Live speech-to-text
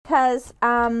because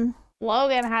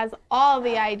Logan has all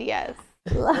the ideas.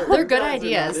 They're good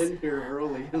ideas. Not in here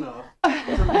early enough. I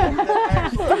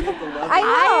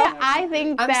know. I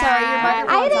think I'm sorry, your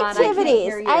I microphone's had on. I can't hear activities.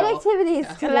 you. I had activities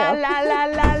to do. La la la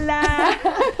la la.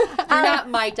 You're not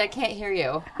mic'd. I can't hear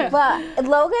you. Well,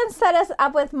 Logan set us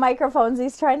up with microphones.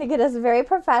 He's trying to get us very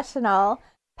professional.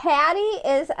 Patty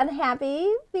is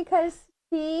unhappy because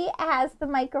she has the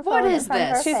microphone. What in is front of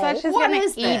her this? She said face. she's What gonna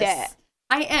is eat this? it.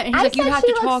 I am. He's I like, you said have she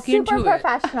to talk looks super into it.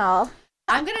 professional.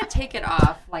 I'm going to take it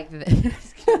off like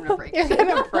this. I'm going to break You're it.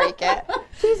 gonna break it.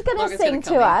 She's going to Logan's sing gonna to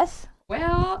kill me. us.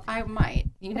 Well, I might.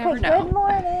 You never Okay, know. good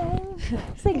morning.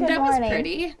 Say good That morning. was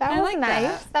pretty. That I was like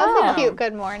nice. that. That was Oh. a cute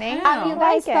good morning. Yeah. You I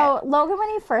guys, like though, Logan, when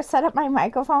he first set up my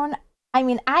microphone, I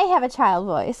mean, I have a child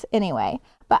voice anyway,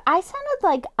 but I sounded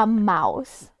like a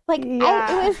mouse. Like,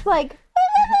 Yeah. it was like...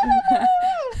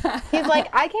 He's like,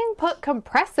 I can put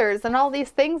compressors and all these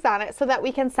things on it so that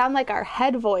we can sound like our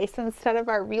head voice instead of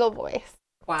our real voice.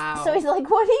 Wow. So he's like,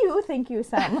 what do you think you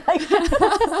sound like? And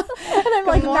I'm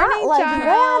like, not morning, like Charles.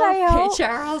 that, I Hey, hope.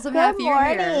 Charles, I'm Good happy you're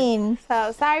here. morning.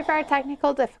 So sorry for our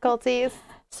technical difficulties.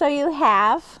 So you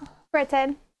have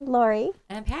Britain Lori.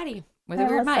 And Patty with a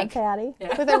and weird Melissa mic. Patty.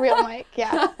 Yeah. with a real mic.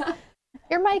 Yeah.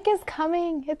 Your mic is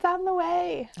coming. It's on the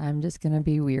way. I'm just going to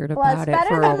be weird Well, it's about it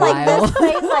better for a than like while. this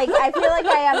place. Like, I feel like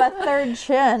I have a third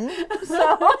chin.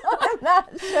 So I'm not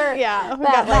sure. Yeah. We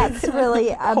That, got like that's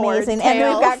really cord amazing. And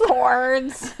we've got tails.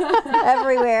 cords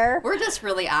everywhere. We're just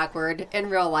really awkward in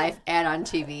real life and on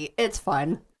TV. It's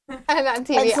fun. and on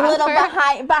TV. It's a little for-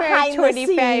 behind for the 25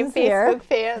 scenes here. Facebook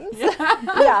fans,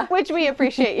 Yeah. which we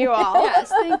appreciate you all. Yes,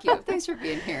 thank you. Thanks for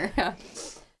being here.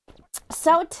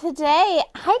 So today,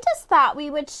 I just thought we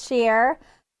would share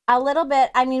a little bit.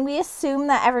 I mean, we assume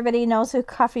that everybody knows who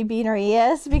Coffee Beanery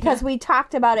is because we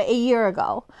talked about it a year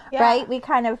ago, Yeah. right? We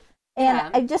kind of, and Yeah.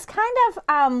 I just kind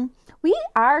of, we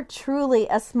are truly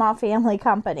a small family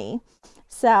company.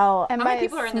 So And How by many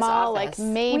people are in this small, like office?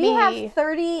 maybe we have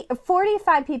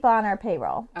 45 people on our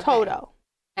payroll. Okay. total.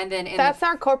 And then in That's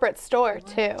our corporate store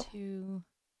the too.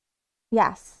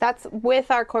 Yes. That's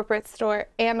with our corporate store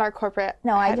and our corporate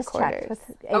No, I just checked headquarters.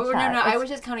 with HR. Oh, no, I It's- was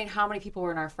just counting how many people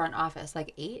were in our front office.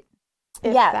 Like 8?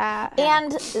 If Yeah. that.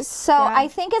 And so Yeah. I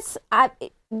think it's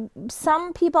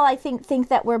some people I think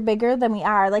that we're bigger than we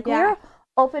are. Like Yeah. we're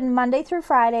open Monday through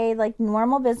Friday, like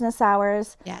normal business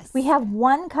hours. Yes. We have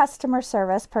one customer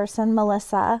service person,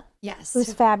 Melissa, Yes.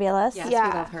 who's fabulous. Yes, Yeah.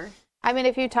 we love her. I mean,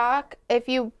 if you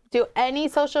do any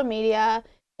social media,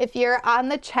 if you're on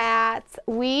the chats,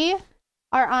 we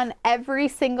are on every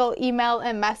single email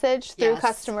and message through Yes.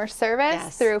 customer service,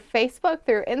 Yes. through Facebook,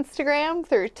 through Instagram,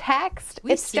 through text.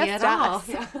 We it's see just it all. us.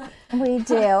 We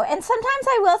do. And sometimes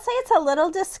I will say it's a little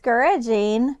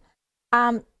discouraging.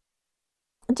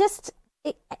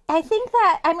 I think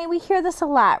that, I mean, we hear this a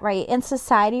lot, right, in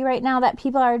society right now, that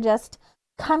people are just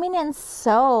coming in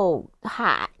so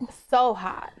hot, So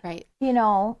hot. Right. you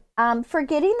know,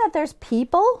 forgetting that there's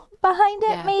people behind it,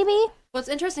 Yeah. maybe. Well, it's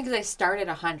interesting because I started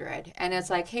 100, and it's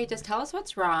like, hey, just tell us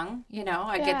what's wrong. You know,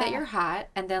 I get that Yeah. you're hot,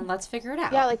 and then let's figure it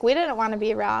out. Yeah, like we didn't want to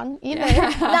be wrong either.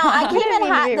 No, I We came didn't in mean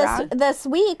to hot be wrong. this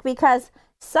week because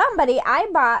I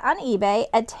bought on eBay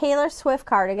a Taylor Swift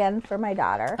cardigan for my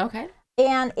daughter. Okay.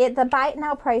 And the buy it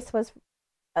now price was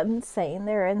insane.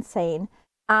 They're insane.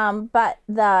 But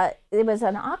it was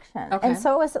an auction. Okay. And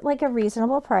so it was like a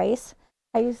reasonable price.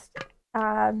 And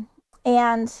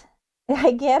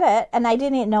I get it. And I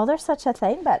didn't even know there's such a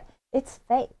thing, but it's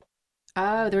fake.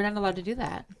 Oh, they're not allowed to do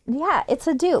that. Yeah, it's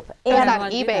a dupe. It was And allowed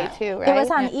on to do eBay that. too, right? it was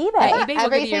on Yeah. eBay. Yeah, eBay will give you your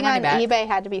Everything money on back. eBay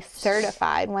had to be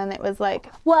certified when it was like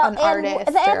Well, an artist and or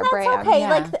a that's brand. okay.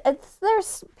 Yeah. Like,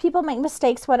 there's people make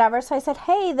mistakes, whatever. So I said,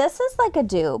 hey, this is like a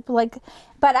dupe. Like,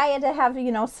 but I had to have,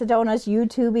 Sedona's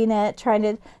YouTubing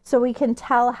it, so we can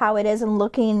tell how it is and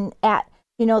looking at,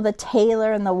 the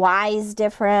Taylor and the Y is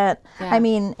different. Yeah. I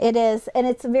mean, it is, and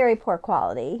it's very poor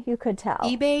quality. You could tell.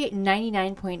 eBay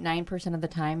 99.9% of the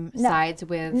time No. sides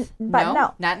with but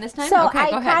no. not in this time. So okay,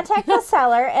 go I ahead. contact the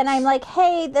seller and I'm like,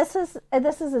 hey, this is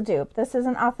a dupe. This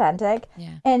isn't authentic. Yeah.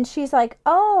 And she's like,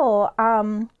 oh,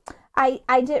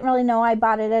 I didn't really know I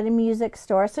bought it at a music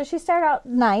store. So she started out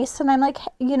nice. And I'm like,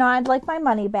 I'd like my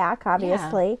money back,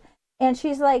 obviously. And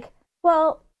she's like,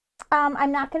 well,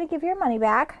 I'm not going to give your money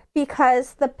back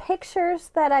because the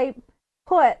pictures that I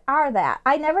put are that.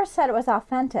 I never said it was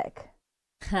authentic.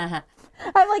 I'm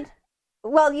like,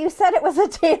 well, you said it was a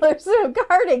Taylor Swift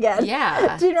cardigan.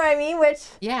 Yeah. Do you know what I mean? Which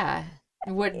Yeah.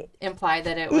 Would imply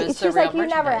that it was the she's real like, you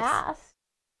never merchandise. asked.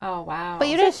 Oh, wow. But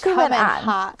you So didn't she come went in on.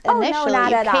 hot Oh, no, initially.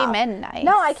 not you at came all. in nice.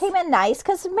 No, I came in nice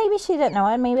because maybe she didn't know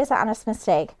it. Maybe it's an honest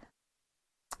mistake.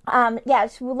 Yeah,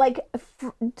 she, like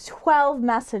 12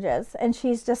 messages, and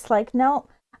she's just like, no,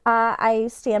 I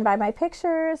stand by my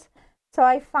pictures. So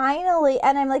I finally,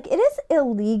 and I'm like, it is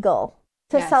illegal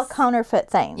to sell counterfeit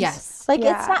things. Yes. Like,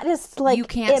 it's not just like you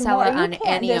can't sell it on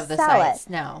any of the sites.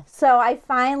 No. So I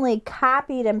finally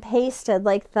copied and pasted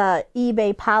like the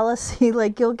eBay policy,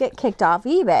 like you'll get kicked off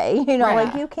eBay. You know,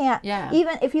 like you can't,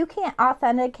 even if you can't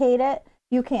authenticate it,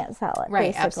 you can't sell it,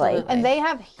 basically. Absolutely. And they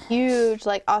have huge,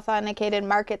 like, authenticated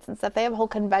markets and stuff. They have whole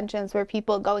conventions where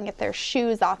people go and get their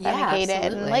shoes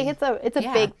authenticated. And, like, it's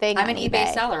a big thing. I'm an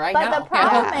eBay seller right now. But the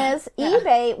problem is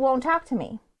eBay won't talk to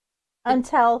me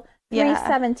until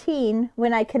 3/17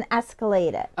 when I can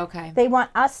escalate it. Okay. They want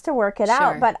us to work it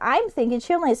out. But I'm thinking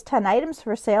she only has 10 items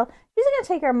for sale. She's going to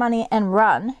take her money and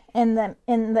run in the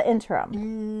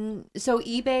interim. So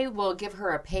eBay will give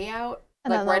her a payout?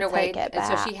 And like right away,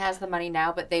 so she has the money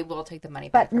now, but they will take the money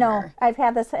back. But no, her. I've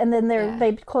had this, and then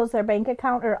they close their bank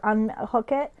account or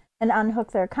unhook it and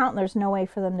unhook their account. And there's no way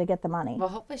for them to get the money. Well,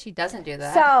 hopefully she doesn't do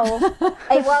that. So,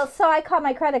 so I called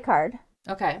my credit card.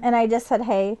 Okay. And I just said,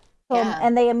 hey,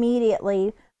 and they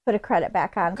immediately put a credit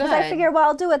back on because I figured, well,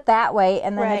 I'll do it that way,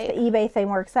 and then if the eBay thing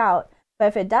works out, but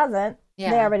if it doesn't,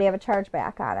 they already have a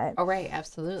chargeback on it. Oh, right,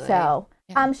 absolutely. So,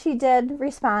 she did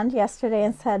respond yesterday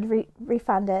and said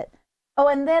refund it. Oh,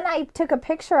 and then I took a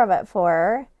picture of it for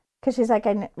her because she's like,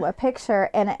 a picture,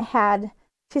 and it had,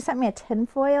 she sent me a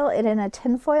tinfoil. It in a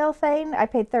tinfoil thing. I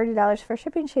paid $30 for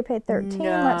shipping. She paid $13.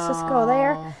 No. Let's just go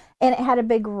there. And it had a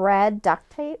big red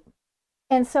duct tape.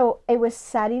 And so it was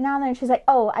setting on there, and she's like,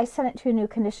 oh, I sent it to a new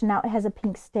condition. Now it has a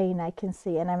pink stain I can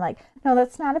see. And I'm like, no,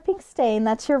 that's not a pink stain.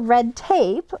 That's your red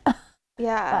tape.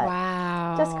 Yeah.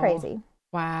 Wow. Just crazy.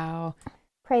 Wow.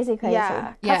 Crazy.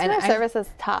 Yeah. Customer service is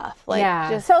tough.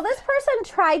 Like, so this person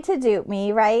tried to dupe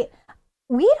me, right?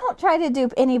 We don't try to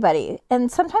dupe anybody. And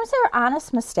sometimes they're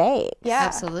honest mistakes. Yeah.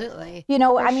 Absolutely. You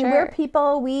know, we're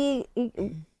people, we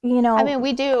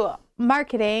do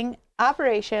marketing,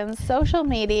 operations, social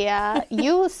media.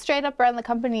 You straight up run the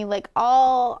company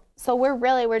so we're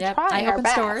trying our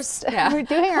best. Stores. Yeah. We're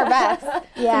doing our best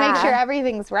to make sure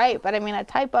everything's right. But a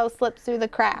typo slips through the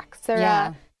cracks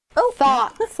or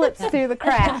thought slips through the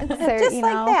cracks, or, just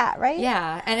like that, right?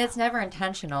 Yeah, and it's never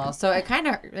intentional. So it kind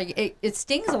of it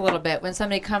stings a little bit when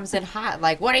somebody comes in hot,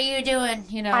 like, "What are you doing?"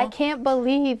 You know. I can't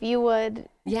believe you would.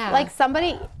 Yeah. Like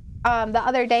somebody the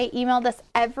other day emailed us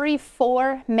every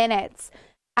 4 minutes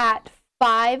at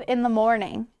 5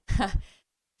 a.m.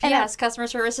 Yes, customer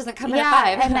service isn't coming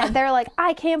at 5. And they're like,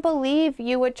 I can't believe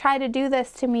you would try to do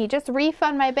this to me. Just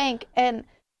refund my bank. And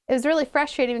it was really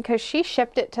frustrating because she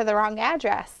shipped it to the wrong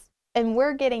address. And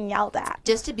we're getting yelled at.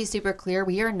 Just to be super clear,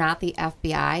 we are not the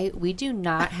FBI. We do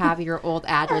not have your old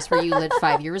address where you lived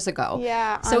 5 years ago.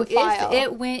 Yeah. So if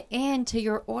it went into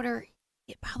your order,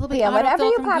 it probably whatever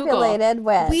you from populated Google.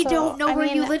 with. We don't know where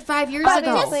you lived 5 years but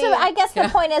ago. I guess the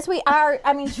point is we are,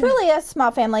 truly a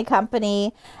small family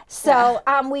company. So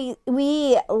we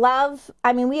love,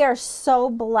 we are so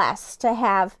blessed to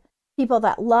have people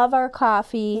that love our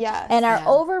coffee, and our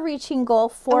overreaching goal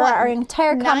for our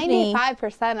entire company.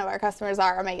 95% of our customers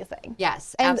are amazing.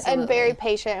 Yes, and absolutely. And very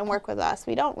patient and work with us.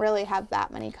 We don't really have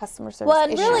that many customer service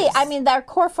issues. Well, and really, our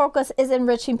core focus is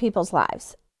enriching people's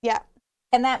lives. Yeah.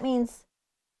 And that means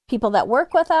people that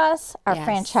work with us, our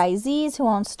franchisees who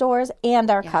own stores,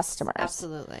 and our customers.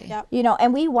 Absolutely. Yep.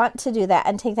 And we want to do that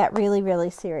and take that really,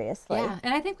 really seriously. Yeah,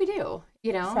 and I think we do.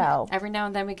 So every now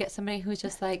and then we get somebody who's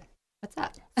just like, what's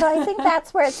up? So I think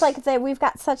that's where it's like we've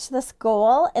got such this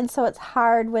goal, and so it's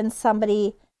hard when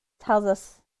somebody tells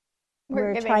us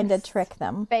we're trying to trick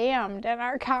them. Spammed in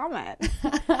our comments.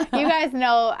 You guys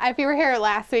know, if you were here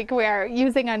last week, we are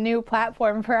using a new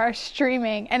platform for our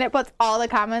streaming, and it puts all the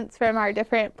comments from our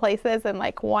different places in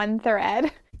one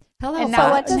thread. Hello. And so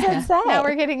what does it say? Now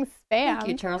we're getting spammed. Thank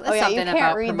you, Charles. It's something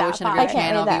about promotion of your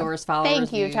channel, viewers, followers,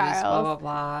 Thank you, views, Charles. blah, blah,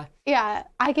 blah. Yeah,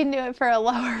 I can do it for a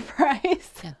lower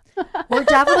price. Yeah. We're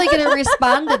definitely going to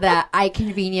respond to that,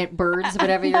 iConvenient Birds,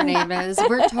 whatever your name is.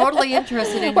 We're totally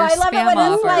interested in your spam offer. I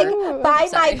love it when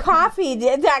it's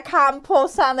buymycoffee.com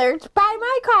posts on there, buy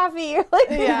my coffee. You're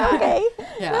like, okay,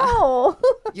 no.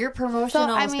 Your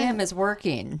promotional spam is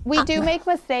working. We do make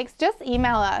mistakes. Just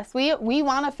email us. We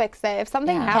want to fix it. If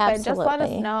something happened, just let us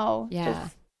know. Yeah.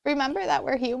 Just remember that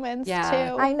we're humans too.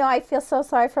 I know. I feel so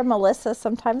sorry for Melissa.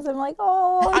 Sometimes I'm like,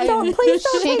 please don't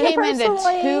She take came it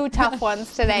into 2 tough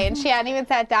ones today, and she hadn't even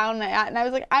sat down yet. And I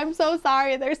was like, I'm so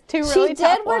sorry. There's 2 really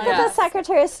tough ones. She did work at the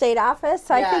Secretary of State office,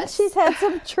 so I think she's had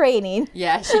some training.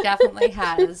 Yeah, she definitely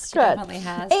has. She definitely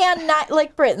has. And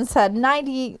like Britton said,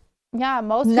 Yeah,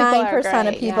 most people are 9% of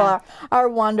great. people are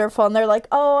wonderful, and they're like,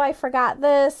 oh, I forgot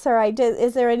this, or I did.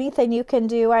 Is there anything you can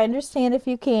do? I understand if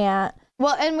you can't.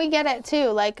 Well, and we get it too.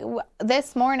 Like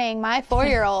this morning, my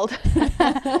 4-year-old,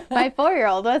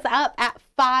 was up at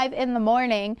 5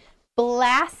 a.m.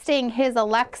 blasting his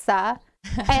Alexa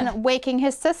and waking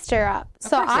his sister up.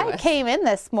 So I came in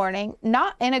this morning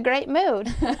not in a great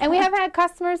mood. And we have had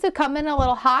customers who come in a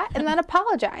little hot and then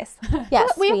apologize.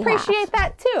 Yes, we appreciate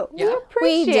that too. Yeah. We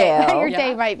appreciate that your Yeah.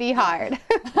 day might be hard.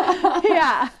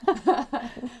 Yeah.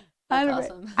 That's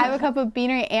awesome. I have a cup of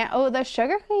Beanery and the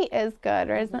sugar cookie is good,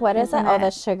 or isn't What is it? Oh, the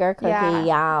sugar cookie.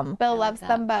 Yeah. Yum. Bill loves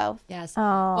them both. Yes. Oh,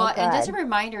 well, and just a good.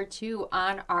 reminder too,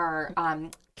 on our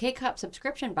K-Cup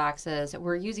subscription boxes,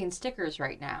 we're using stickers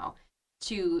right now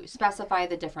to specify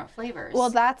the different flavors. Well,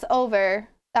 that's over.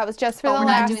 That was just for the we're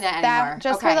last. not doing that anymore.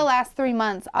 Just Okay. for the last 3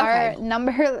 months. Our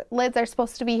number lids are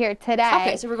supposed to be here today.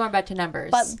 Okay, so we're going back to numbers.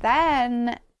 But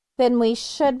then Then we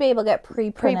should be able to get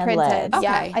pre-printed lids. Okay.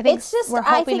 Yeah, I think It's just, we're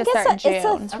I hoping think to start in it's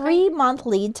June. a 3-month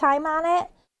lead time on it.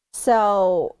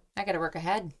 So I got to work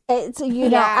ahead. it's, you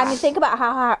know, I mean, think about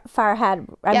how far ahead.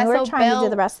 I mean, we're so trying to Bill, do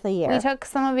the rest of the year. We took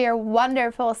some of your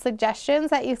wonderful suggestions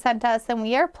that you sent us, and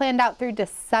we are planned out through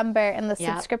December in the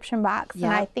subscription box. And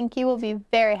I think you will be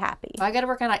very happy. Well, I got to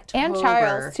work on October. And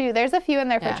Charles, too. There's a few in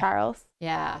there for Charles.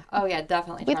 Yeah. Oh, yeah,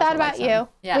 definitely. We Charles thought will about like you. some.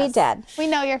 Yes. We did.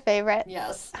 We know your favorite.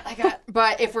 Yes.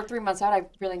 But if we're 3 months out, I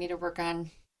really need to work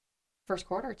on first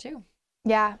quarter, too,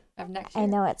 Yeah. of next year. I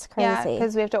know, it's Yeah, crazy.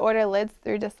 because we have to order lids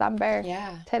through December.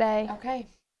 Yeah. Today. Okay.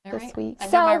 All This right. week. I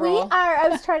know So my we role. are, I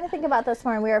was trying to think about this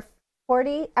morning. We are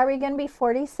 40, are we going to be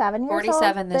 47 years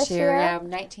 47 old this year. Yeah.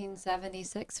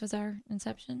 1976 was our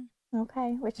inception.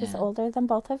 Okay, which is Yeah. older than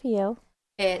both of you.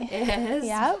 It is.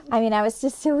 Yep. I mean, I was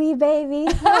just a wee baby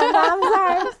in my mom's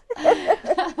arms.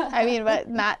 I mean, but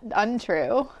not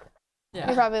untrue. Yeah.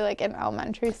 You're probably like in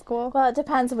elementary school. Well, it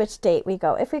depends which date we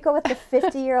go. If we go with the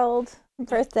 50-year-old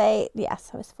birthday,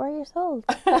 yes, I was 4 years old.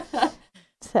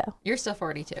 So You're still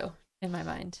 42 in my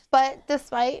mind. But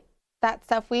despite that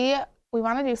stuff, we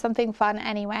want to do something fun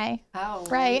anyway. Oh,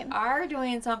 Right. We are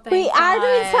doing something. we are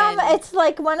doing fun. some. It's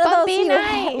like one of But those be you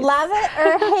nice. love it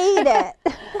or hate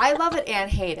it. I love it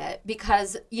and hate it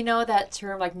because you know that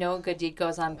term, like, no good deed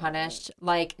goes unpunished.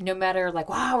 Like, no matter, like,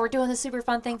 wow, we're doing this super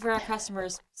fun thing for our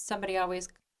customers, somebody always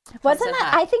Wasn't it?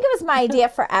 I think it was my idea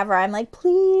forever. I'm like,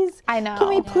 please, I know. can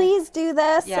we please do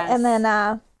this? Yes. And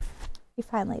then we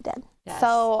finally did. Yes.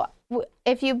 So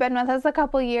if you've been with us a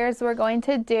couple years, we're going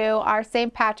to do our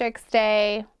St. Patrick's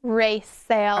Day race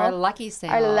sale. our lucky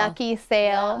sale. Our lucky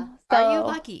sale. Yeah. Are you So,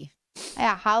 lucky?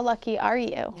 Yeah, how lucky are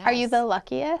you? Are you Yes. the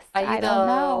luckiest? Are you I the don't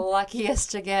know.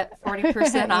 luckiest to get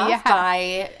 40% off Yeah.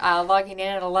 by logging in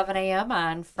at 11 a.m.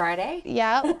 on Friday?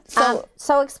 Yeah.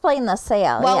 So explain the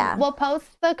sale. Well, yeah. we'll post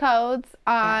the codes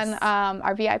on Yes.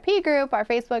 our VIP group, our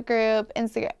Facebook group,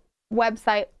 Instagram,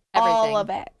 website, all Everything. of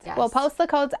it. Yes. We'll post the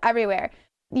codes everywhere.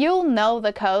 You'll know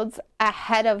the codes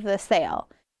ahead of the sale.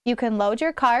 You can load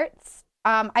your carts.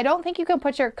 I don't think you can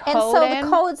put your code And so in. the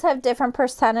codes have different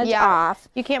percentage Yeah. off.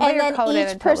 You can't put And your then code in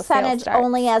each until the sale percentage starts.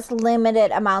 only has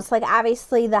limited amounts. Like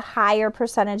obviously the higher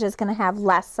percentage is going to have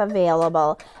less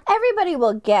available. Everybody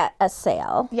will get a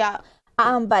sale. Yeah.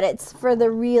 But it's for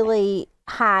the really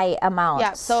high amounts.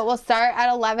 Yeah. So it will start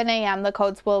at 11 a.m. The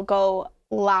codes will go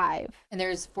live. And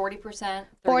there's 40%,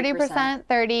 40%,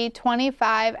 30,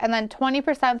 25, and then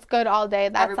 20% is good all day.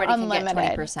 That's Everybody unlimited.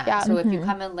 can get 20%. Yeah. So if you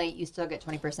come in late, you still get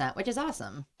 20%, which is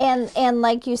awesome. And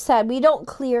like you said, we don't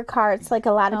clear carts like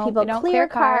a lot of No, people we don't clear clear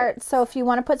carts. carts. So if you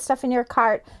want to put stuff in your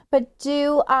cart, but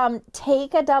do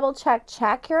take a double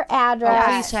check your address.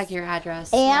 Please check your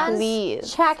address. And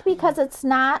Please. check because it's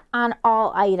not on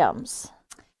all items.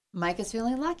 Mike is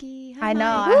feeling lucky. I know.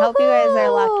 Hi. I hope you guys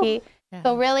are Woo-hoo. lucky. Yeah.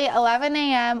 So really 11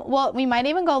 a.m. Well, we might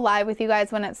even go live with you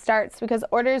guys when it starts because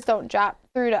orders don't drop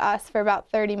through to us for about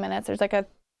 30 minutes. There's like a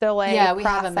delay Yeah, we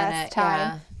process have a minute.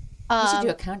 time. Yeah. We should do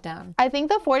a countdown. I think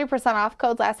the 40% off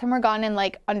codes last time were gone in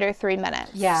like under 3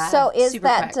 minutes. Yeah. So is super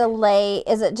that quick. delay?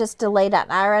 Is it just delayed on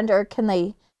our end, or can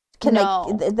they?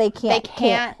 No. They can't.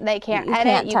 They can't you edit,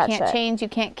 can't you touch can't it. change, you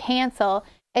can't cancel.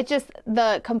 It's just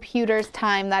the computer's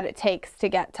time that it takes to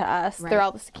get to us Right. through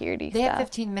all the security They stuff. have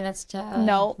 15 minutes to.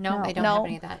 No, No, they don't have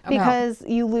any of that. Okay. Because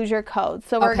you lose your code.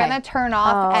 So we're Okay. going to turn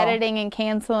off Oh. editing and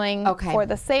canceling Okay. for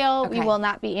the sale. We Okay. will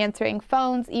not be answering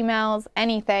phones, emails,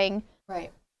 anything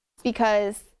Right.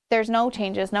 because there's no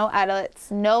changes, no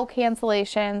edits, no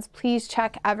cancellations. Please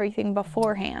check everything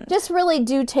beforehand. Just really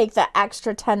do take the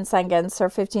extra 10 seconds or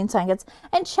 15 seconds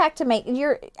and check to make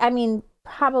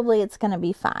probably it's going to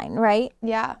be fine, right?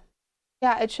 Yeah.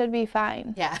 Yeah, it should be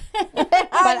fine. Yeah.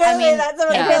 But I mean, that's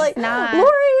what yeah. I feel like. not. Lori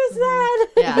is that?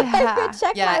 Yeah. Go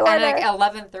check Yeah, my and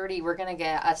order. at 11:30, we're gonna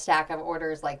get a stack of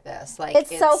orders like this. Like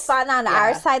It's so fun on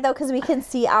our yeah. side though, because we can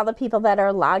see all the people that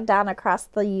are logged on across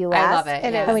the U.S. I love it.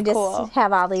 It yeah. is. And we just Cool.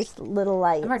 have all these little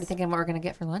lights. I'm already thinking what we're gonna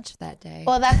get for lunch that day.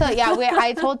 Well, that's what, yeah,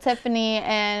 I told Tiffany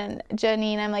and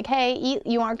Janine, I'm like, hey,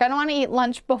 you aren't going to want to eat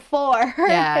lunch before.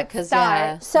 yeah, it because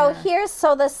starts. So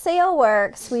so the sale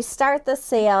works. We start the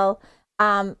sale.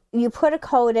 You put a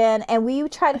code in, and we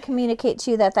try to communicate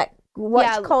to you that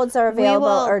what codes are available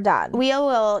or done. We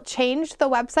will change the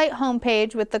website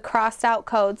homepage with the crossed out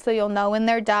codes so you'll know when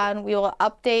they're done. We will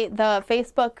update the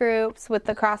Facebook groups with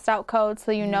the crossed out codes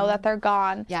so you know that they're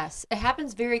gone. Yes, it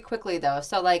happens very quickly though.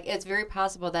 So like, it's very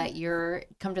possible that you're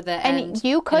come to the end. And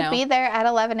you could be there at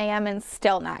 11 a.m. and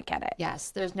still not get it.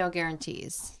 Yes, there's no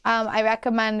guarantees. I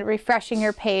recommend refreshing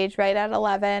your page right at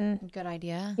 11. Good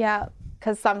idea. Yeah,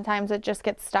 because sometimes it just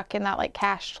gets stuck in that like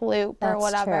cached loop or That's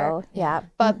whatever. true. Yeah.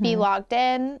 But be logged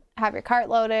in, have your cart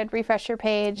loaded, refresh your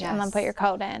page, and then Yes. put your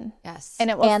code in. Yes.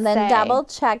 And it will And then say- double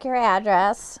check your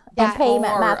address and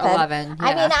payment Or method. 11. I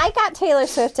yeah. mean, I got Taylor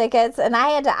Swift tickets, and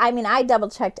I double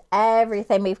checked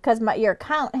everything because your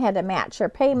account had to match, your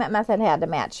payment method had to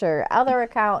match your other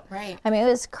account. Right. I mean, it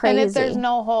was crazy. And there's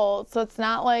no hold, so it's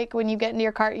not like when you get into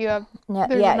your cart, you have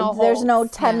there's no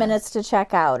 10 Yeah. minutes to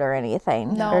check out or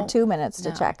anything, No. or 2 minutes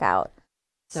to check out.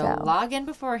 So log in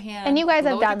beforehand. And you guys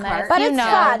have load done your this. cart. But You it's know.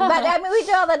 fun. But I mean, we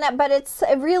do all that, but it's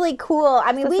really cool.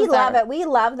 I mean, This we is love our- it. We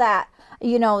love that,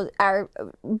 our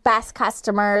best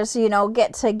customers,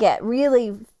 get to get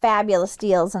really fabulous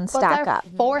deals and Well, it's stock our up.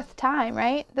 fourth time,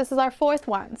 right? This is our fourth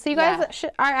one. So you guys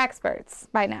are experts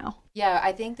by now. Yeah,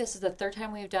 I think this is the third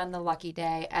time we've done the lucky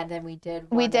day, and then we did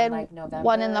did in like November.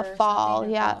 one in the or fall,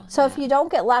 something, yeah. fall. So if you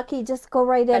don't get lucky, just go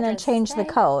right in and Veterans change the Day?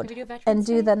 code Did we do Veterans and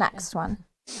do Day? the next one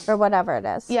or whatever it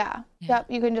is. Yeah. Yep.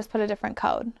 You can just put a different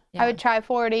code. Yeah. I would try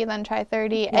 40, then try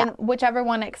 30, and whichever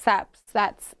one accepts,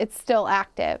 it's still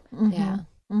active. Yeah.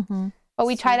 Mm-hmm. But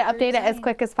we try to Super update it as exciting.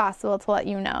 quick as possible to let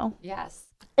you know. Yes.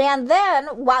 And then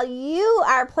while you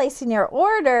are placing your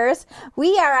orders,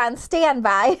 we are on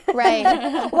standby,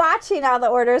 Right. watching all the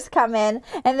orders come in.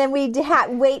 And then we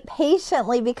wait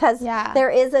patiently because there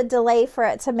is a delay for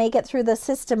it to make it through the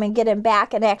system and get them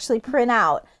back and actually print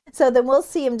out. So then we'll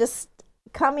see them just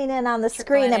coming in on the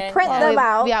screen and print them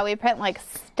out. Yeah, we print like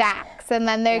stacks, and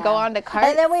then they go on to carts.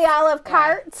 And then we all have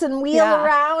carts and wheel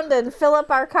around and fill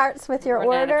up our carts with your Run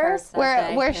out of orders.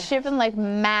 carts. We're shipping like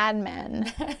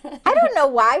madmen. I don't know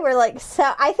why we're like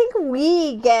so. I think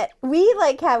we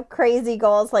have crazy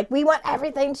goals. Like we want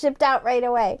everything shipped out right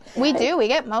away. We do. We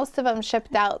get most of them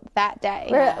shipped out that day.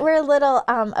 We're a little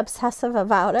obsessive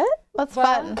about it. That's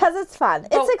fun. Because it's fun.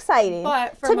 It's exciting.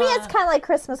 but to from me, it's kind of like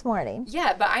Christmas morning.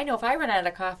 Yeah, but I know if I run out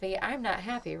of coffee, I'm not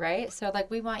happy, right? So like,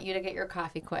 we want you to get your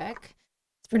coffee quick.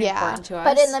 It's pretty important to us.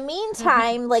 But in the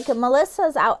meantime, like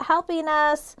Melissa's out helping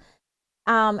us.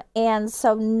 And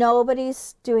so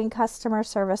nobody's doing customer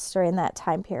service during that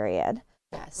time period.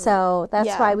 Yes. So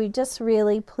that's why we just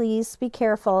really, please be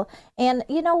careful. And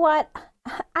you know what?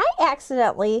 I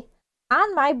accidentally,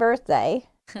 on my birthday,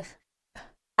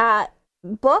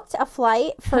 booked a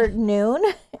flight for noon.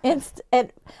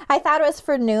 I thought it was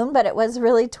for noon, but it was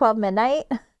really 12 midnight.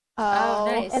 Oh,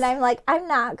 nice. And I'm like, I'm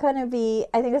not going to be,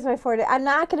 I think it's my 40th, I'm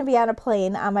not going to be on a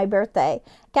plane on my birthday.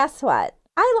 Guess what?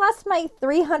 I lost my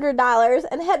 $300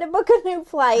 and had to book a new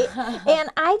flight. And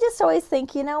I just always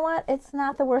think, you know what? It's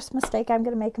not the worst mistake I'm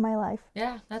going to make in my life.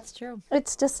 Yeah, that's true.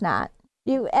 It's just not.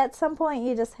 At some point,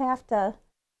 you just have to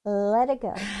let it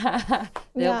go.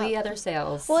 There'll be other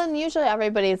sales. Well, and usually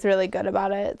everybody's really good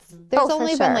about it. There's for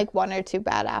only sure. been like one or two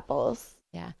bad apples.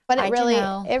 Yeah. But Hi,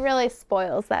 it really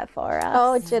spoils that for us.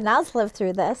 Oh, Janelle's lived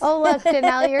through this. Oh, look,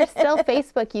 Janelle, you're still a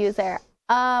Facebook user.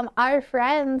 Our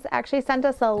friends actually sent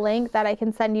us a link that I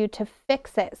can send you to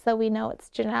fix it so we know it's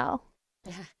Janelle.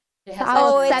 It So has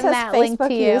I'll it send says that Facebook link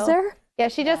to you. user? Yeah,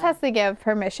 she just has to give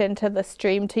permission to the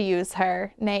stream to use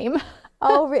her name.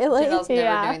 Oh, really? Janelle's never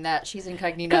Yeah. doing that. She's Because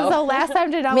incognito. the last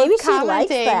time Janelle Maybe was she likes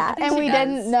commenting that. and we She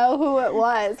didn't does. know who it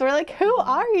was. We're like, who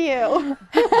are you?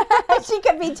 She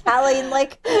could be telling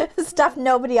like stuff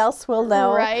nobody else will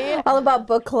know. Right? All about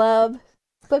book club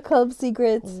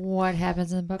secrets. What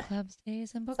happens in book club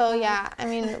stays in book So club. yeah, I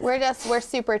mean, we're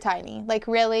super tiny. Like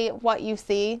really what you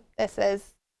see,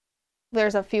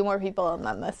 there's a few more people and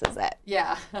then this is it.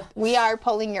 Yeah. We are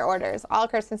pulling your orders. All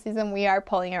Christmas season, we are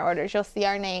pulling your orders. You'll see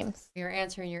our names. You're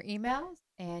answering your emails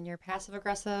and your passive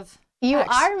aggressive. You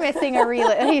text. are missing a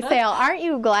relay sale. Aren't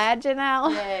you glad,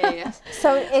 Janelle? Yay.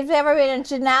 So if you've ever been in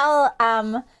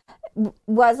Janelle,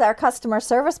 was our customer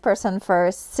service person for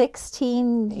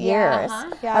 16 years.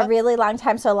 Yeah. A really long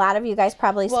time. So a lot of you guys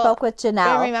probably spoke with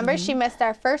Janelle. I remember she missed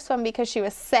our first one because she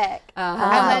was sick.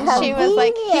 And then she was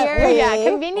like,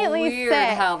 conveniently Weird sick.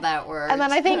 how that works. And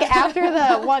then I think after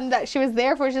the one that she was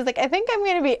there for, she was like, I think I'm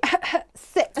going to be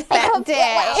sick that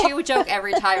day. She would joke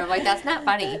every time. I'm like, that's not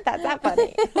funny. That's not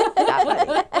funny. Not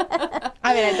funny.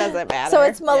 I mean, it doesn't matter. So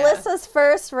it's Melissa's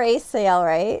first race sale,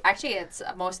 right? Actually, it's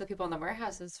most of the people in the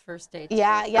warehouse's first day. Too.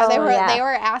 Yeah. They were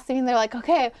asking me, they're like,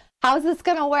 okay, how's this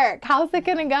going to work? How's it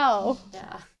going to go?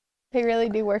 Yeah. They really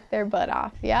do work their butt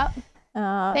off. Yep.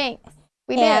 Thanks.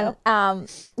 We do. Yeah,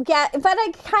 but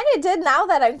I kind of did now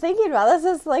that I'm thinking about this.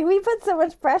 Is like we put so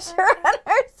much pressure on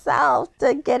ourselves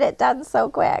to get it done so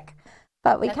quick.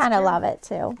 But we kind of love it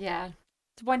too. Yeah.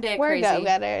 It's one day We're crazy.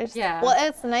 go-getters. Yeah. Well,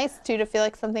 it's nice too to feel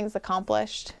like something's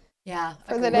accomplished. Yeah.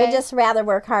 For the day. We just rather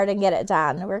work hard and get it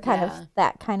done. We're kind of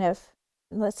that kind of,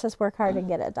 let's just work hard and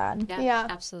get it done. Yeah.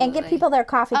 Absolutely. And give people their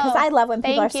coffee because I love when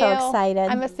people are so excited.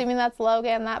 I'm assuming that's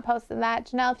Logan that posted that.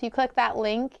 Janelle, if you click that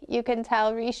link, you can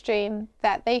tell Restream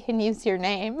that they can use your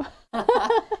name.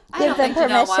 Give them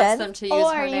permission. Wants them to use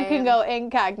or her you name. can go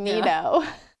incognito.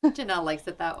 Janelle likes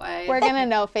it that way. We're going to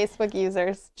know Facebook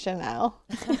users, Janelle.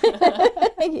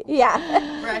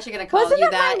 Yeah. We're actually going to call Wasn't you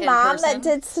it that my in mom person?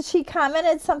 that did, she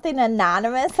commented something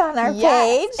anonymous on our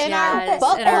Yes, page? in our Yes,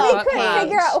 book in our We book couldn't club.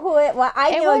 figure out who it was.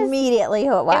 I knew immediately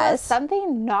who it It was was.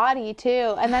 something naughty,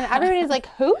 too. And then everybody's like,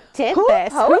 who did Who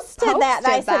this? posted that? And I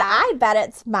posted said, that? I bet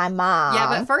it's my mom. Yeah,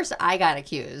 but first I got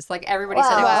accused. Like everybody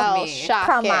said it Well, was me.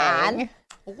 shocking. Come on.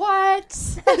 What?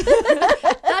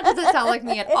 That doesn't sound like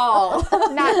me at all.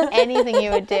 Not anything you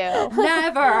would do.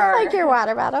 Never. Like your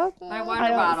water bottle. My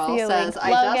water bottle says, I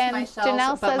Logan, dust my Janelle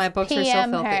shelves, but says my books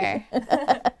PM are so filthy.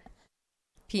 her.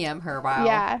 PM her, wow.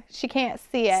 Yeah, she can't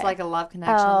see it. It's like a love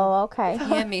connection. Oh, okay.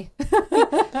 PM me.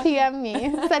 PM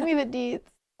me. Send me the deets.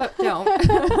 But don't.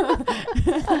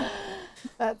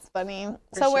 That's funny.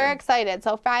 For So we're sure. excited.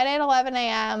 So Friday at 11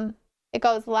 a.m. it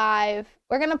goes live.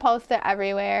 We're going to post it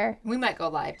everywhere. We might go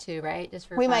live too, right? Just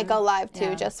for We fun. might go live too,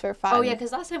 Yeah. just for fun. Oh yeah,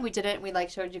 because last time we did it, we like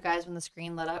showed you guys when the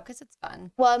screen lit up because it's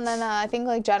fun. Well, and then I think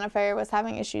like Jennifer was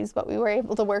having issues, but we were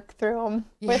able to work through them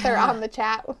with her Yeah. on the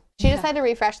chat. She just had to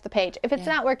refresh the page. If it's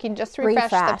not working, just refresh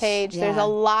the Refresh. page. There's Yeah. a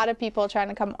lot of people trying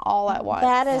to come all at once.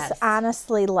 That is Yes.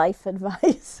 honestly life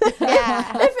advice.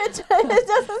 Yeah. if it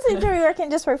doesn't seem to be working,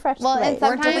 just refresh Well, the and page.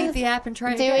 Or delete Sometimes the app and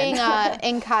try it Doing again.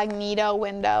 incognito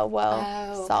window will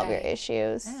Oh, solve your okay. issues.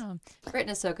 Yeah. Britain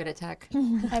is so good at tech.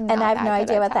 I'm And not I have that no good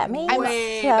idea at what that tech. means. I'm,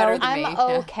 Way so- better than I'm me.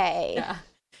 Yeah. okay. Yeah.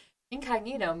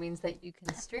 Incognito means that you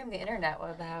can stream the internet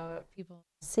without people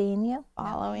Seeing you.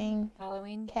 Following.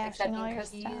 following, Caching accepting all your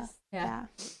cookies. stuff. Yeah.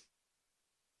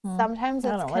 Hmm. Sometimes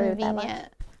I it's don't worry that much.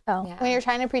 convenient Oh. Yeah. when you're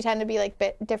trying to pretend to be like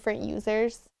different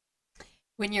users.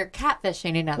 When you're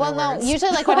catfishing, in other Well, no, words.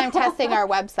 usually like when I'm testing our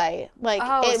website, like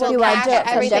Oh, it so will you wanna cache do it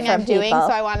from everything I'm different doing, people.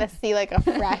 so I want to see like a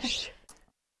fresh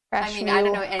I mean, I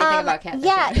don't know anything about catfishing.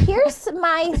 Yeah, here's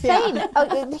my thing.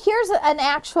 Here's an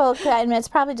actual, and it's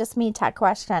probably just me tech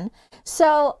question.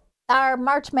 So our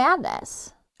March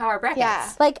Madness, Oh, our brackets. Yeah.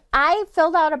 like I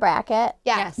filled out a bracket,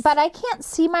 Yes. but I can't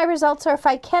see my results, or if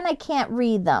I can, I can't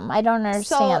read them. I don't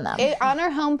understand them. On our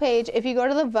homepage, if you go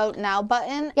to the Vote Now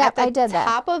button, Yep, at the I did that.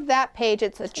 top of that page,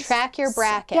 it's a track your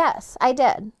bracket. Yes, I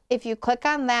did. If you click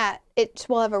on that, it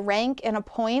will have a rank and a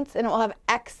points, and it will have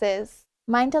X's.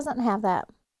 Mine doesn't have that.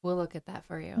 We'll look at that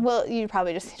for you. Well, you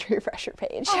probably just need to refresh your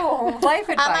page. Oh, life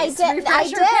advice. I did.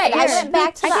 I went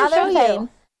back to I the can other show you.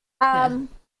 thing.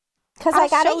 Because I I'll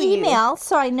got an show you. email,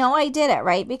 so I know I did it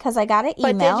right because I got an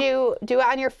But email. did you do it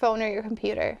on your phone or your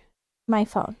computer? My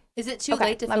phone. Is it too Okay,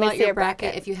 late to let fill me out see your your bracket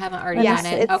bracket. if you haven't already Yes,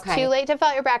 done it? it's Okay. too late to fill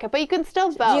out your bracket, but you can still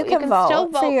vote. You can still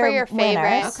vote vote for for your your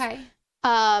winners. favorites. Okay.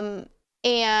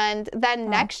 And then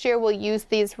next year we'll use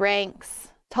these ranks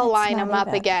to That's line not them up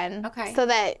even- again. Okay. So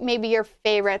that maybe your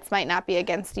favorites might not be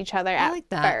against each other at like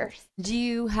that. first. Do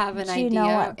you have an Do you know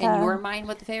idea what in the- your mind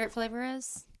what the favorite flavor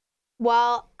is?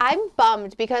 Well, I'm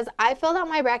bummed because I filled out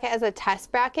my bracket as a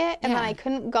test bracket and then Yeah. I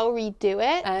couldn't go redo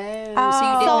it. Oh,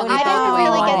 so you So didn't I really didn't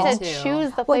really want get it to choose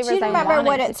the Well, flavors do you I remember wanted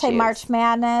what to it say, choose. March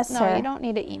Madness? No, or... you don't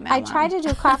need to email I them. tried to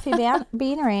do Coffee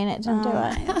Beanery and it didn't do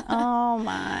it. Oh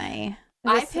my.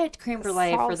 I This picked creme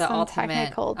brulee for solves the some ultimate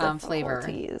technical flavor.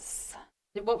 difficulties.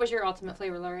 What was your ultimate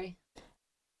flavor, Lori?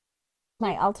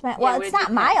 My ultimate. Yeah, Well, what it's did you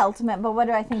not my pick? ultimate, but what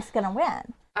do I think is going to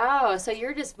win? Oh, so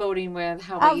you're just voting with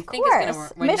how Of what you think is going to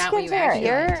course. win, not what you Michigan actually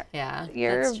Dairy. like. Yeah,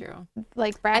 You're- that's true.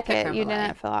 Like bracket, creme you brulee.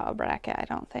 didn't fill out a bracket, I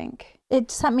don't think.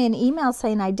 It sent me an email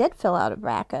saying I did fill out a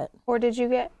bracket. Or did you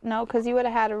get no? Because you would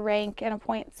have had a rank and a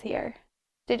points here.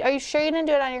 Are you sure you didn't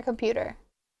do it on your computer?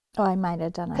 Oh, I might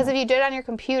have done it. Because if you do it on your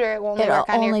computer, it will only It'll work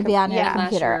on only be on your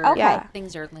computer. Unless your Okay.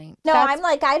 things are linked. No, I'm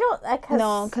like, I don't.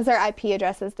 No, because their IP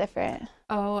address is different.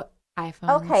 Oh,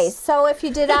 iPhones. Okay, so if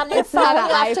you did on your phone, not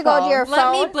you an have to go to your Let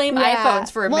phone. me blame Yeah.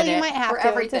 iPhones for a minute. Well, you might have for to.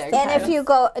 everything. And if you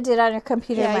did on your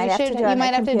computer, you might have to do it on You might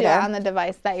your have to do it computer. on the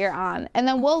device that you're on. And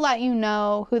then we'll let you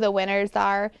know who the winners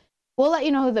are. We'll let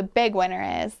you know who the big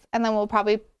winner is. And then we'll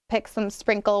probably pick some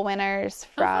sprinkle winners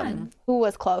from who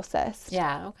was closest.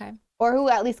 Yeah, okay. Or who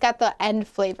at least got the end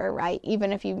flavor right,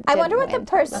 even if you I wonder didn't what the win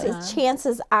person's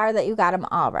chances are that you got them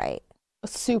all right.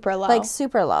 super low. Like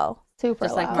super low. super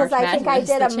Just low. like Because I think I Madness,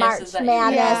 did the a March chances that you get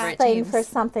Madness right thing teams. for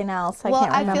something else. I Well,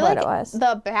 can't I remember feel what like it was.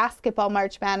 the basketball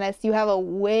March Madness, you have a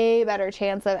way better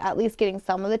chance of at least getting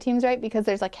some of the teams right because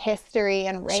there's like history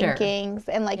and Sure. rankings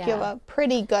and like you have Yeah. a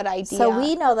pretty good idea. So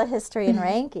we know the history and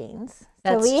rankings. So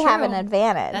That's we have an true.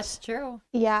 advantage. That's true.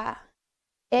 Yeah.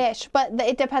 Ish. But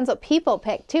it depends what people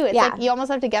pick too. It's Yeah. like you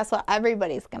almost have to guess what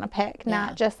everybody's going to pick, Yeah.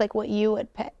 not just like what you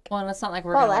would pick. Well, and it's not like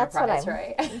we're Well, going to that's what prize,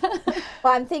 right?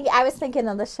 Well, I was thinking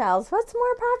of the shelves. What's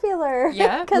more popular?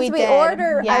 Yeah, Because we we did.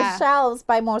 order Yeah. our shelves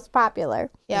by most popular.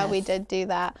 Yeah, we Yes. did do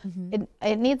that. Mhm.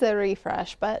 It needs a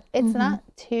refresh, but it's not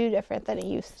too different than it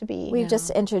used to be. We've just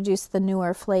introduced the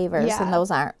newer flavors, Yeah.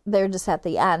 and they're just at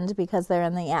the end because they're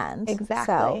in the end. Exactly.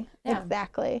 So, yeah.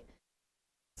 Exactly.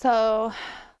 So,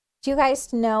 do you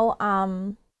guys know,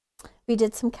 we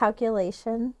did some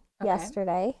calculation Okay.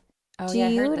 yesterday. Oh, Do yeah, I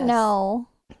you heard this. know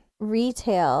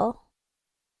retail,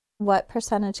 what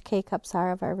percentage K-Cups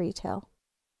are of our retail?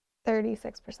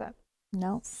 36%.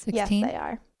 No. 16? Yes, they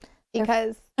are.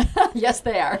 Because Yes,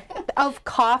 they are. of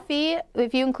coffee,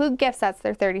 if you include gift sets,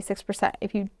 they're 36%.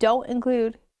 If you don't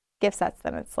include gift sets,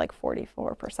 then it's like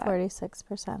 44%.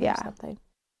 46% Yeah. or something.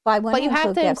 Well, I wouldn't But you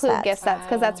have to include gift sets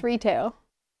because Wow. that's retail.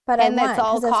 But and I it's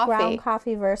all because it's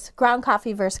ground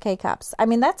coffee versus K-Cups. I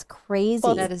mean, that's crazy.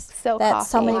 Well, That is- still that coffee.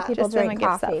 so many people just in drink a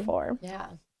gift set coffee. form. Yeah.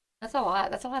 That's a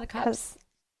lot. That's a lot of cups. Because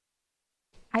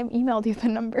I emailed you the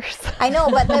numbers. I know,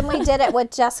 but then we did it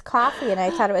with just coffee, and I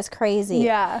thought it was crazy.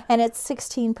 Yeah. And it's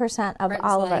 16% of Britain's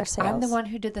all of like, our sales. I'm the one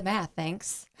who did the math,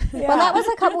 thanks. Well, that was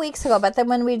a couple weeks ago, but then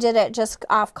when we did it just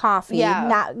off coffee, Yeah.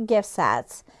 not gift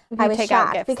sets, You I was take out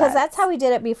shocked gift because sets. that's how we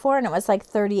did it before, and it was like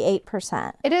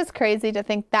 38%. It is crazy to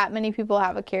think that many people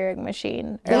have a Keurig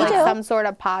machine or We like do. some sort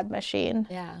of pod machine.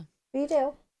 Yeah. We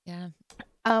do. Yeah.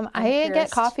 I get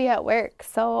purist. coffee at work,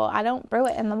 so I don't brew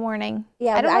it in the morning.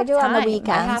 Yeah, I don't I have do on the time. weekends.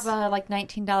 I have a like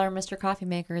 $19 Mr. Coffee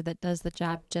maker that does the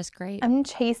job just great. I'm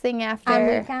chasing after. On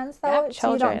weekends, though, Yep,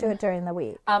 so you don't do children. it during the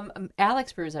week.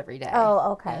 Alex brews every day.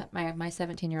 Oh, okay. My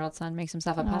 17-year-old son makes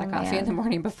himself a pot of Oh, coffee man. in the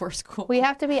morning before school. We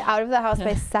have to be out of the house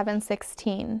by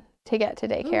 7:16 to get to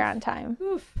daycare on time.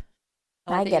 Oof.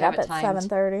 I like that get you up have at it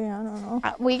timed. 7:30. I don't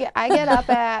know. I get up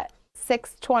at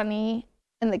 6:20,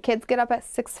 and the kids get up at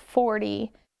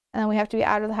 6:40, and then we have to be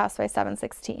out of the house by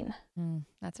 7:16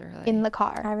 That's early. in the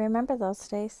car. I remember those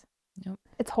days.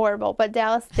 It's horrible, but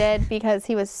Dallas did because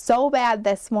he was so bad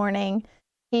this morning.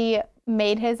 He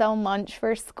made his own lunch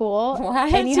for school.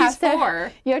 What? And you He's have to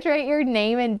 4. you have to write your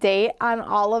name and date on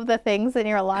all of the things in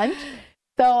your lunch.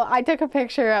 So I took a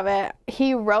picture of it.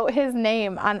 He wrote his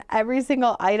name on every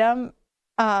single item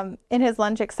in his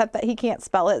lunch except that he can't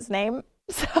spell his name.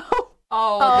 So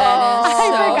Oh, that is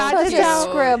so I forgot so to cute. just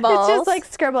scribbles. it's just like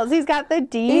scribbles. He's got the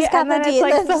D. He's got and the then D it's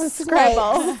like and some then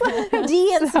scribbles.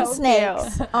 D and some So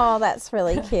snakes. cute. Oh, that's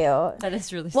really cute. That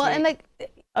is really Well, sweet.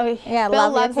 and Yeah, Bill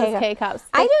love your loves his K-cup. K-cups.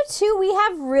 I do too. We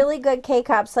have really good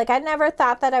K-cups. Like I never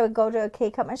thought that I would go to a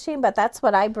K-cup machine, but that's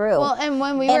what I brew. Well, and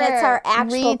when we And were it's our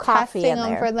actual coffee retesting in them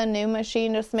there. for the new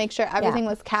machine just to make sure everything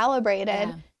was calibrated,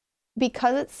 Yeah.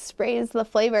 because it sprays the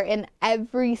flavor in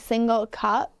every single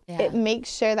cup, Yeah. it makes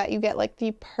sure that you get like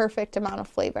the perfect amount of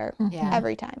flavor Yeah.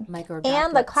 every time. Micro and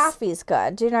the droplets. coffee's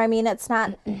good. Do you know what I mean? It's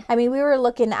not. I mean, we were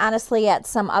looking honestly at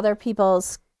some other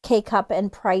people's K-cup and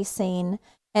pricing,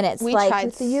 and it's We like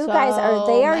tried you guys are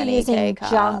so using many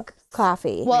junk K-cups.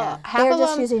 coffee. Well, Yeah. half They're of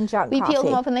just them, using junk we coffee. peeled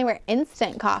them up and they were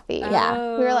instant coffee.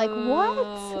 Yeah. We were like,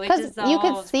 Oh, what? it Because you could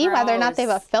dissolves. see whether or not they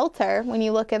have a Gross. filter when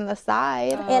you look in the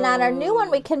side. And on our new one,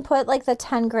 we Oh. can put like the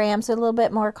 10 grams, a little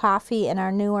bit more coffee in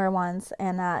our newer ones,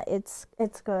 and it's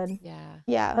good. Yeah.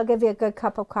 Yeah. I'll give you a good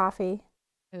cup of coffee.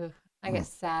 Ooh, I get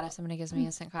sad if somebody gives me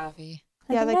instant coffee.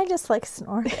 I think the- I just like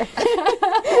snorted.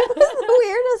 It was the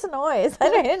weirdest noise. I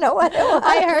don't even know what it was.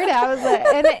 I heard it. I was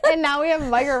like, and now we have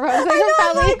microphones. So I you know, can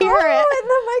I'm probably like, hear it. "Whoa," in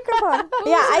the microphone.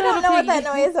 Yeah, I don't know what that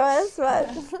noise was,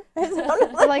 but it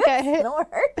sounded like, Like a a hit-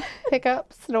 snort. Pick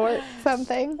up, snort,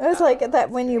 something. It was like that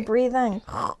when you breathe in.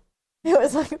 It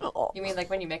was like, oh. You mean like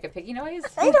when you make a piggy noise?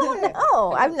 I don't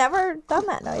know. I've never done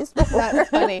that noise before. That's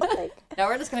funny. Now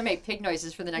we're just going to make pig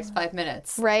noises for the next 5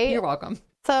 minutes. Right? You're welcome.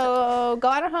 So go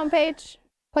on our homepage,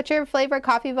 put your flavor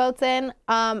coffee votes in.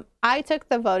 I took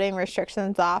the voting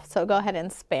restrictions off, so go ahead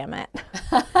and spam it.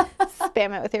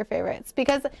 Spam it with your favorites.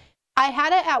 Because I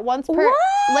had it at once per... What?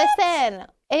 Listen,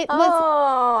 it was...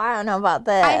 Oh, I don't know about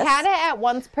this. I had it at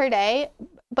once per day,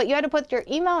 but you had to put your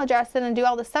email address in and do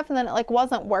all this stuff, and then it like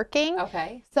wasn't working.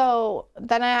 Okay. So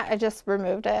then I just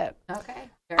removed it. Okay.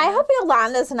 I hope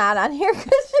Yolanda's not on here because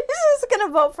she's just going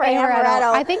to vote for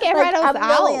Amaretto. I think Amaretto's like a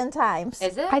out. million times.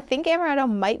 Is it? I think Amaretto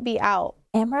might be out.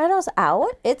 Amaretto's out?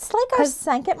 It's like our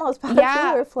second most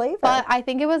popular flavor. But I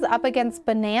think it was up against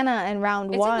banana in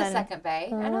round one. It's in the second bay.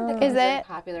 I don't think Is it's as it?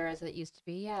 popular as it used to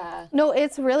be. Yeah. No,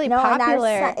 it's really no,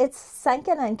 popular. it's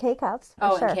sunken in K-Cups.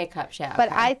 Oh, sure. in K-Cups, yeah. But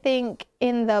okay. I think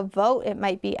in the vote it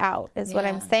might be out, is what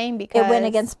I'm saying, because It went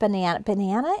against banana.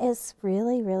 Banana is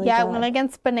really, really yeah, good. it went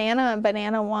against banana, and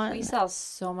banana won. We sell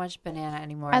so much banana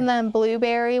anymore. And then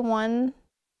blueberry won.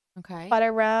 Okay.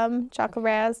 Butter rum, chocolate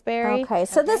raspberry. Okay,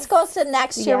 so this goes to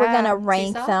next year. We're going to rank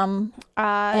Sea salt? them.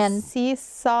 And sea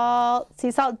salt.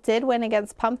 Sea salt did win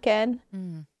against pumpkin.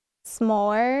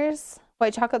 S'mores,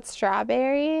 white chocolate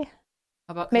strawberry,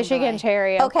 How about Michigan Kumbai?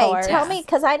 cherry. Of Okay, course. tell me,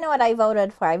 because I know what I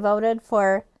voted for. I voted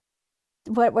for,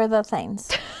 what were the things?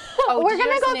 Oh, We're did you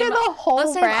gonna just go name through all- the whole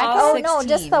let's name bracket. all Oh, no,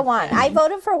 just 16. the one. I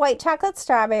voted for white chocolate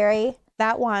strawberry.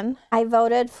 That one. I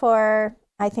voted for,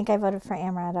 I think I voted for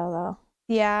Amaretto, though.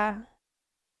 Yeah.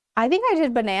 I think I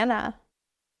did banana.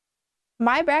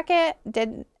 My bracket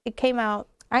it came out.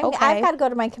 Okay. I've got to go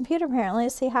to my computer apparently to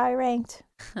see how I ranked.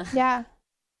 Yeah.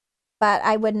 But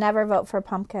I would never vote for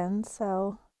pumpkin,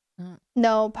 so.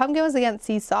 No, pumpkin was against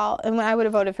sea salt, and I would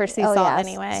have voted for sea salt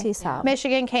anyway. Sea salt.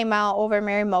 Michigan came out over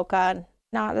Mary Mocha.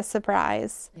 Not a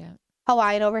surprise. Yeah.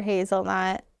 Hawaiian over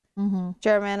hazelnut. Mm-hmm.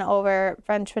 German over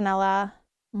French vanilla.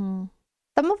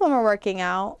 Some of them are working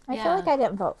out. I feel like I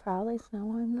didn't vote for all these. No,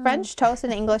 I'm not. French toast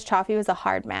and English toffee was a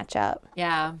hard matchup.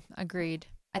 Yeah, agreed.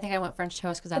 I think I went French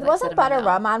toast because I It like wasn't cinnamon butter now.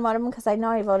 rum on one of them because I know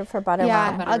I voted for butter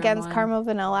Yeah, rum. Butter rum against one. caramel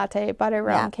vanilla latte, butter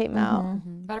rum came out.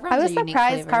 Butter rum's I was a unique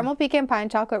surprised. flavor. Caramel pecan pine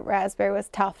chocolate raspberry was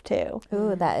tough too.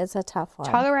 Ooh, that is a tough one.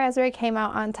 Chocolate raspberry came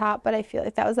out on top, but I feel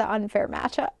like that was an unfair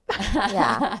matchup.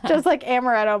 Yeah. Just like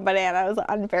amaretto and banana was an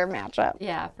unfair matchup.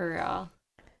 Yeah, for real.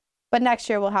 But next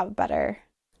year we'll have better.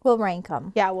 We'll rank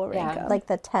them. Yeah, we'll rank them. Like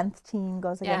the 10th team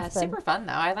goes Yeah, against the super fun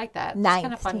though. I like that. It's Ninth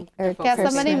kind of fun. team, to or focus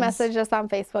somebody on. messaged us on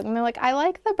Facebook and they're like, I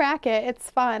like the bracket. It's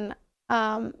fun.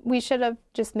 We should have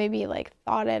just maybe like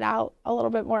thought it out a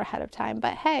little bit more ahead of time.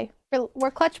 But hey,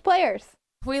 we're clutch players.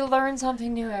 We learn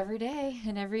something new every day,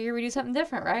 and every year we do something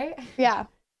different, right? Yeah.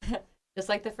 Just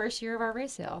like the first year of our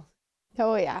race sale.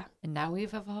 Oh, yeah. And now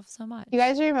we've evolved so much. You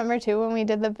guys remember, too, when we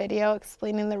did the video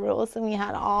explaining the rules and we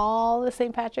had all the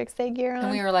St. Patrick's Day gear on?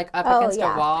 And we were like up Oh, against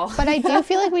yeah. a wall. But I do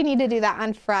feel like we need to do that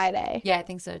on Friday. Yeah, I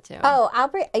think so too. Oh, I'll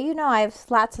bring. You know, I have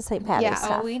lots of St. Patty's Yeah.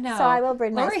 stuff. Oh, we know. So I will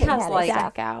bring my Lori St. has, Patty's like,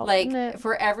 stuff. out. Like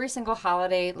for every single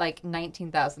holiday, like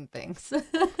 19,000 things. I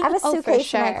have a Oh, for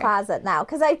suitcase in my sure. closet now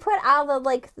because I put all the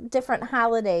like different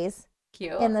holidays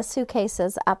Cute. in the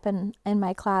suitcases up in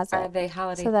my closet. Are they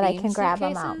holiday so that I themed can grab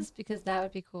 'em out. suitcases? Because that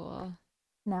would be cool.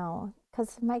 No,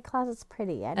 because my closet's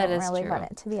pretty. I That don't is really true.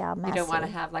 want it to be all messy. You don't want to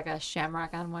have like a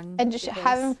shamrock on one. And just suitcase.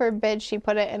 heaven forbid she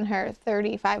put it in her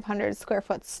 3,500 square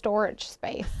foot storage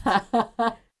space.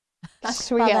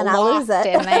 So we Well, get then I'll lose lost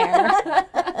it. in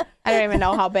there. I don't even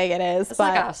know how big it is. It's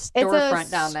but like a it's storefront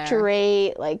a down there.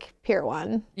 straight, like, pier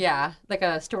one. Yeah, like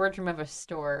a storage room of a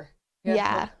store. You have,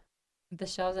 Yeah. like, the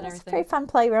shelves and It's a everything. pretty fun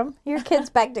playroom. Your kids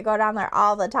beg to go down there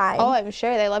all the time. Oh, I'm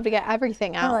sure they love to get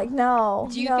everything I'm out. like, no.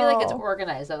 Do you feel like it's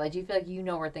organized though? Like, do you feel like you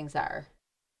know where things are?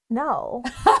 No.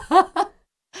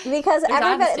 Because There's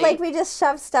everybody, honesty. like, we just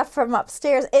shove stuff from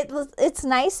upstairs. It's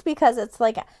nice because it's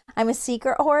like I'm a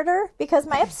secret hoarder because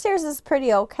my upstairs is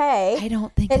pretty okay. I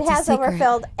don't think It it's a has secret.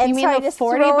 overfilled, and You so mean I the just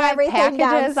throw 45 everything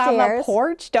packages on the downstairs.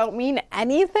 porch don't mean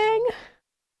anything?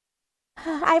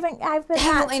 I've been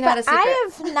Definitely not a I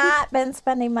have not been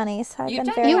spending money, so I've You've been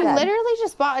done- very You good. literally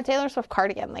just bought a Taylor Swift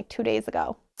cardigan like 2 days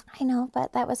ago. I know,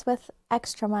 but that was with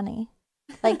extra money,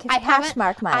 like I haven't-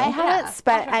 Poshmark money. I haven't Yeah,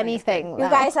 spent Poshmark money is anything. good. You though.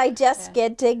 guys, I just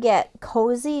did get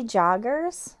cozy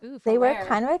joggers. Ooh, for They were where?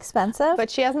 kind of expensive. But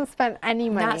she hasn't spent any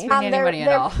Not money. spending any they're money at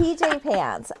they're all. PJ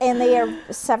pants, and they are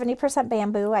 70%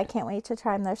 bamboo. I can't wait to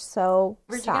try them. They're so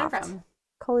Where'd you soft. get them from?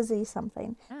 Cozy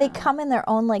something. They come in their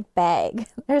own like bag.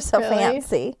 They're so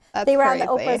fancy. They were crazy.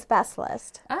 on the Oprah's best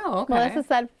list. Oh, okay. Melissa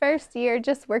said, first year,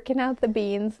 just working out the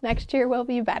beans. Next year will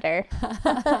be better.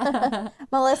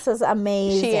 Melissa's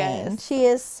amazing. She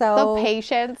is so... The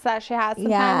patience that she has sometimes.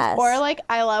 Yes. Or like,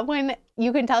 I love when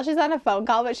you can tell she's on a phone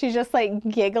call, but she's just like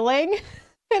giggling.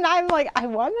 And I'm like, I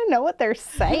want to know what they're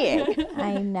saying.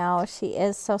 I know. She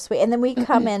is so sweet. And then we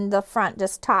come in the front,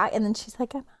 just talk, and then she's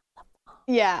like, I'm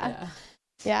Yeah.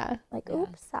 like,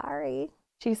 oops, sorry.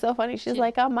 She's so funny. She's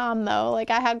like a mom, though. Like,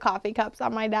 I had coffee cups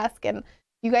on my desk, and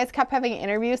you guys kept having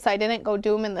interviews, so I didn't go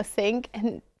do them in the sink.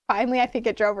 And finally, I think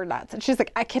it drove her nuts. And she's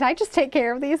like, can I just take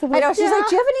care of these? I'm I like, know. She's like,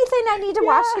 do you have anything I need to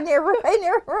wash in your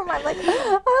room? I'm like,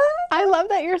 I love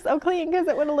that you're so clean because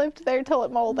it would have lived there till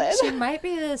it molded. She might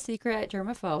be the secret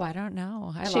germaphobe. I don't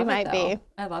know. She might be.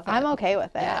 I love it. I'm okay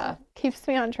with it. Yeah. Keeps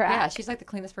me on track. Yeah, she's like the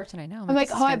cleanest person I know. I'm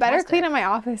like, I better clean up my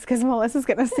office because Melissa's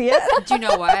going to see it. Do you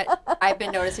know what? I've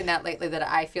been noticing that lately, that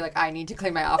I feel like I need to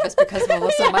clean my office because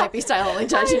Melissa might be silently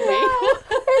judging me.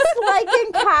 it's like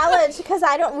in college, because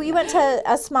we went to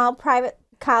a small private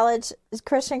college,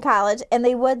 Christian college, and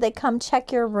they come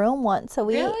check your room once a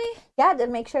week. Really? Yeah, to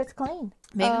make sure it's clean.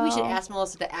 Maybe we should ask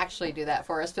Melissa to actually do that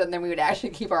for us, but then we would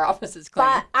actually keep our offices clean.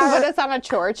 But Put us on a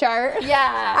chore chart.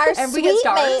 Yeah. our and we get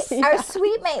stars.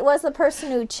 sweet mate was the person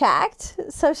who checked,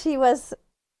 so she was.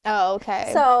 Oh, okay.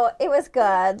 So it was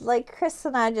good. Like Chris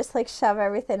and I just like shove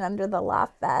everything under the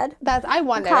loft bed. I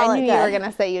wondered. Call I it knew you were good.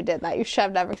 going to say you did that. You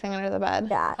shoved everything under the bed.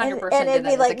 Yeah, 100% and it'd did be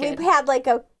that as a like we kid. had like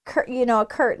a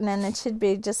curtain, and it should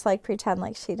be just like pretend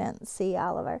like she didn't see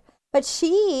Oliver. But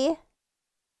she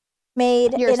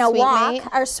made Your in a sweet wok. mate?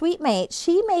 Our sweet mate,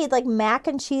 she made like mac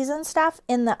and cheese and stuff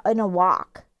in a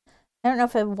wok. I don't know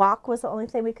if a wok was the only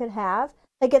thing we could have.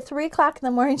 Like at 3:00 in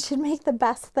the morning, she'd make the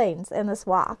best things in this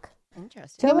wok.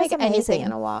 Interesting. You It was make anything amazing.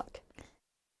 in a wok.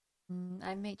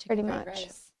 I make chicken Pretty fried much.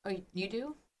 rice. Oh, you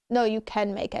do? No, you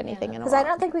can make anything in a Because wok. I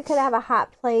don't think we could have a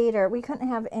hot plate, or we couldn't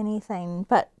have anything.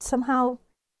 But somehow,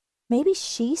 maybe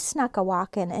she snuck a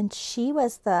wok in, and she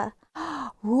was the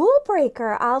rule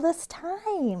breaker all this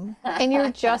time. And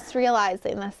you're just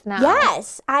realizing this now.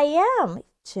 Yes, I am.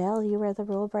 Jill, you were the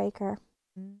rule breaker.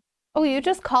 Oh, you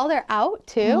just called her out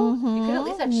too? You could at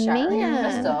least have Sharon and Man.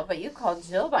 Crystal, but you called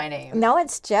Jill by name. No,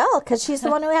 it's Jill, because she's the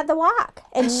one who had the wok.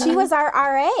 And she was our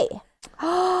RA.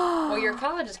 Well, your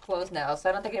college is closed now, so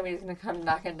I don't think anybody's going to come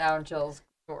knocking down Jill's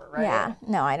door, right? Yeah,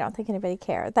 no, I don't think anybody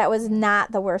cared. That was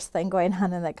not the worst thing going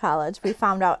on in the college. We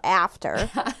found out after.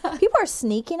 People are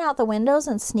sneaking out the windows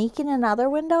and sneaking in other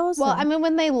windows. Well, and, I mean,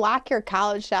 when they lock your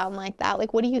college down like that,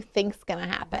 like, what do you think's gonna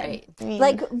happen? Right. I mean,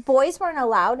 like boys weren't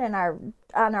allowed in on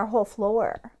our whole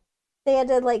floor. They had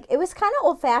to it was kind of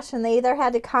old fashioned. They either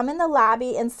had to come in the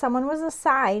lobby and someone was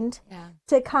assigned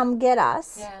to come get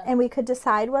us, and we could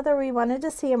decide whether we wanted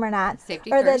to see them or not,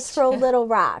 Safety or they'd first. throw little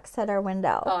rocks at our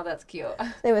window. Oh, that's cute.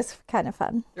 It was kind of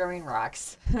fun. Throwing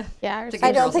rocks. yeah, To I get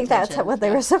don't girls' think that's attention. what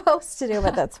they were supposed to do,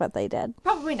 but that's what they did.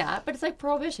 Probably not, but it's like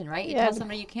prohibition, right? You Yeah, tell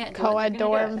somebody you can't do co-ed it, they're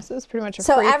gonna do dorms. It was pretty much a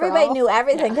So free-for-all. everybody knew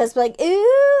everything because, like,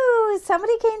 ooh,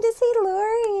 somebody came to see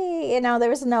Lori. You know, there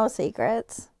was no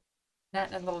secrets. Not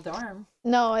in a little dorm.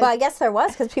 No, Well, I guess there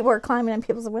was because people were climbing in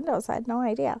people's windows. I had no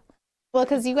idea. well,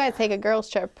 because you guys take a girls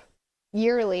trip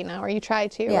yearly now, or you try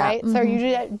to, Yeah, right? So are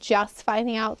you just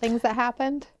finding out things that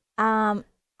happened?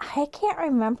 I can't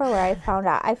remember where I found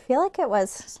out. I feel like it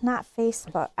was not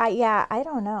Facebook. I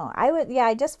don't know.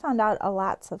 I just found out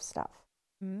lots of stuff.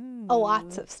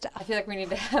 Lots of I stuff. feel like we need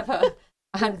to have a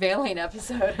unveiling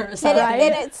episode or And, something.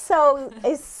 and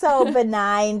it's so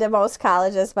benign to most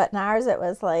colleges, but in ours it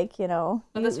was like, you know,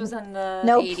 But this was in the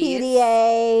no 80s.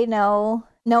 PDA,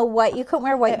 no white. You couldn't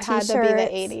wear white It had t-shirts. to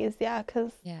be the 80s, yeah,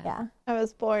 because Yeah, I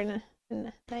was born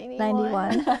in 91.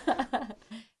 91.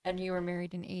 And you were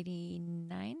married in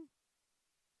 89?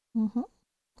 Mm-hmm.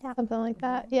 Something like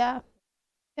that, yeah.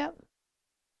 Yep.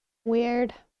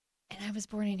 Weird. And I was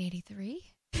born in 83?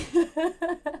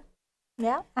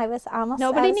 Yeah, I was almost.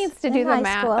 Nobody as needs to in do the high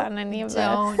math school. on any of this.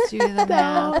 Don't do the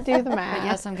math. Don't do the But math.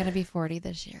 yes, I'm going to be 40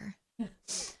 this year.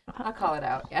 I'll call it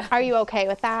out, yeah. Are you okay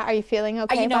with that? Are you feeling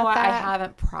okay You know about what? I that?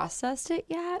 haven't processed it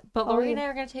yet, but Lori and I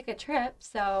are going to take a trip,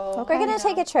 so... Okay. We're gonna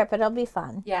take a trip. It'll be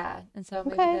fun. Yeah, and so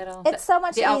maybe Okay. that'll... It's so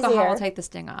much the alcohol easier. will take the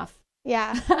sting off.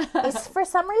 Yeah. For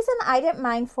some reason, I didn't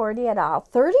mind 40 at all.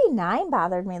 39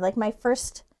 bothered me. Like my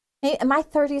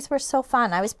 30s were so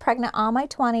fun. I was pregnant all my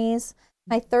 20s.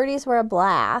 My 30s were a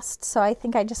blast. So I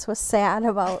think I just was sad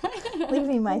about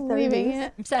leaving my 30s. Leaving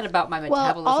it. I'm sad about my Well,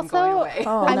 metabolism going also- away.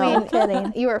 Oh, I no mean,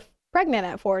 kidding. You were pregnant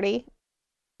at 40.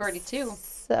 42.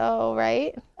 So,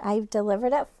 right? I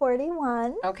delivered at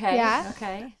 41. Okay. Yeah.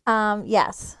 Okay.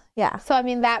 Yes. Yeah. So, I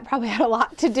mean, that probably had a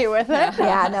lot to do with it.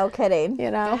 Yeah, no kidding.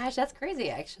 You know? Gosh, that's crazy,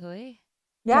 actually.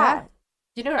 Yeah.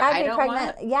 You know what I'd I be don't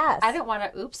pregnant. want? Yes. I don't want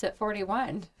to oops at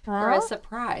 41 or a Well,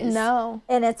 surprise. No.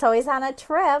 and it's always on a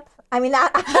trip. I mean,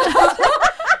 not.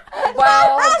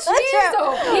 Well, That's a jeez, trip.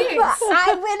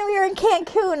 oh, When we were in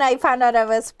Cancun, I found out I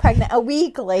was pregnant a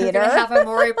week You're later. going to have a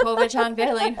Maury Povich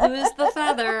unveiling. Who's the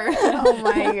feather? Oh,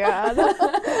 my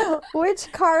God.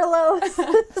 Which Carlos?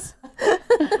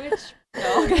 Which,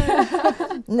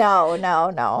 no.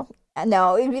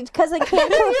 No, because I can't.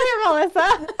 You're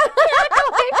Melissa.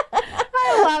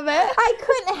 I love it. I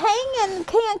couldn't hang in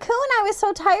Cancun. I was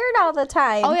so tired all the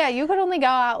time. Oh, yeah. You could only go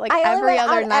out like I only every went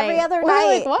other out night. every other We were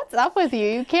like, night. what's up with you?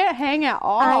 You can't hang at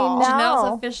all. I know.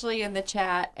 Janelle's officially in the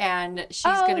chat, and she's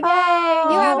going to be. Yay,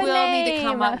 you have a will need to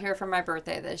come name. up here for my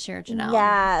birthday this year, Janelle.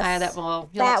 Yes. You'll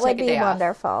That have to would take a be day off.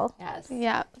 wonderful. Yes.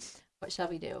 Yeah. What shall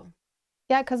we do?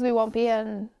 Yeah, because we won't be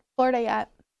in Florida yet.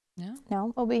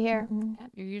 No. We'll be here. Yeah,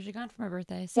 you're usually gone for my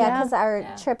birthday. So. Yeah, because our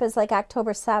Yeah. trip is like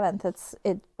October 7th.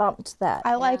 It bumped that.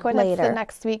 I like when it's Later. the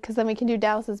next week because then we can do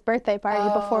Dallas's birthday party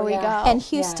before we yeah. go. And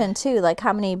Houston too. Like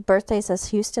how many birthdays has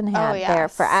Houston had there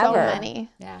So forever? many.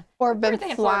 Yeah. Or been Birthday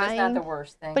in Florida's flying. not the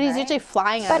worst thing. But he's right? usually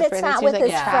flying But out of it's it. not with usually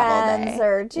his like a travel friends day.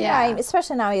 or do you know, Yeah.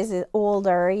 especially now he's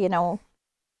older, you know.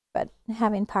 But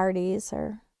having parties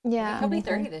or Yeah. He'll be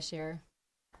 30 this year.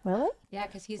 really? Yeah,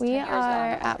 because he's We 10 years are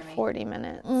younger at than me. 40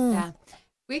 minutes. Yeah.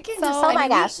 We can So- just. Oh I my mean,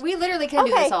 gosh. We literally can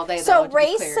do this all day. So though, to be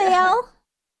race clear. sale,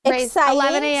 Race, exciting,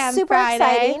 11 a.m. super Friday.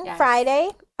 exciting. Yes. Friday.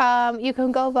 You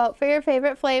can go vote for your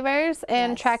favorite flavors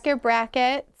and Yes. track your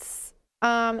brackets.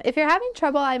 If you're having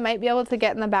trouble, I might be able to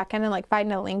get in the back end and like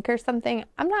find a link or something.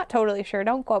 I'm not totally sure.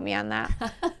 Don't quote me on that.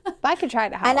 But I could try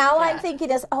to help. And all yeah. I'm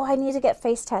thinking is, I need to get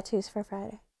face tattoos for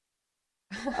Friday.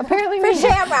 Apparently For we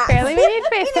Shamrock. apparently we need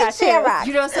face tattoos. Shamrock.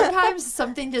 You know, sometimes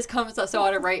something just comes so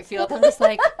out of right field. I'm just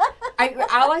like,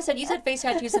 all I said, you said face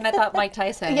tattoos, and I thought Mike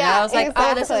Tyson. And Yeah, I was like,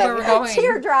 oh, this is where we're going.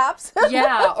 Teardrops.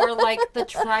 Yeah, or like the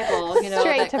tribal, you know.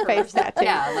 Straight that to face curves. tattoo.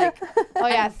 Yeah, like, Oh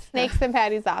yeah, snakes in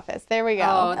Patty's office. There we go.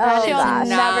 Oh, that She'll is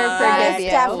never nice. That forgive is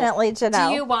you. definitely Janelle.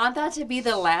 do you want that to be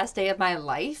the last day of my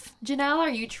life, Janelle? Are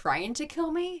you trying to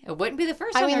kill me? It wouldn't be the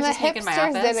first time I mean, I was the just taking my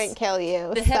hipsters office. didn't kill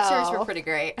you. The hipsters so. were pretty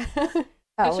great.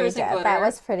 Oh, we Hipsters did. and glitter. That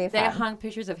was pretty They fun. hung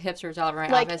pictures of hipsters all over my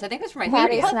Like, office. I think it was for my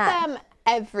Patty's We 30th. put not- them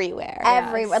everywhere.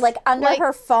 Everywhere, like under Like-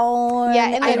 her phone, Yeah,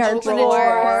 in in the her open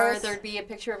drawers. there'd be a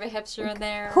picture of a hipster in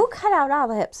there. Who cut out all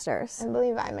the hipsters? I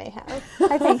believe I may have.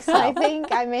 I think so. I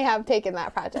think I may have taken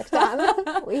that project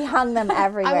on. We hung them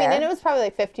everywhere. I mean, and it was probably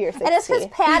like 50 or 60. And it's because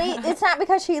Patty, it's not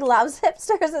because she loves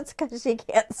hipsters, it's because she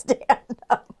can't stand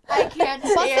them. I can't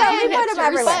Well, stand so we put them hipsters.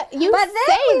 everywhere. But you But then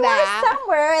say we that were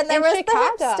somewhere and there in was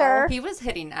Chicago. the hipster. He was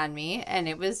hitting on me, and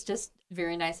it was just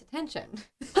very nice attention.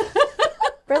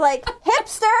 We're like,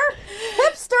 hipster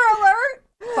alert.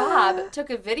 Bob took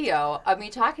a video of me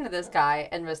talking to this guy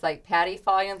and was like, Patty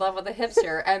falling in love with a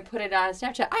hipster, and put it on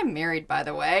Snapchat. I'm married, by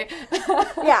the way.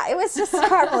 Yeah, it was just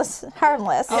harmless. Yeah, it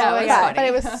was funny. But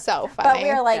it was so funny. But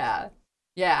we were like,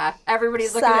 yeah.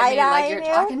 Everybody's looking at me like, side-eyeing you're you?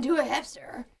 talking to a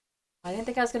hipster. I didn't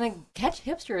think I was going to catch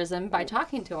hipsterism by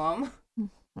talking to him.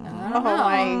 I don't oh know.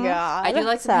 my God. I do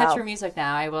like some So- hipster music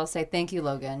now. I will say thank you,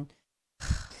 Logan.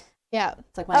 Yeah.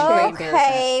 It's like my great embarrassment.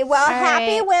 okay, well, All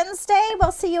happy right. Wednesday.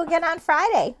 We'll see you again on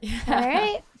Friday. All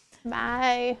right.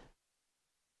 Bye.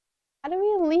 How do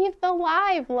we leave the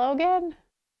live, Logan?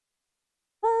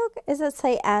 Does it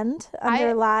say end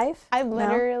under live? I No.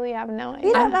 literally have no idea.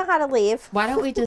 You don't know how to leave. Why don't we just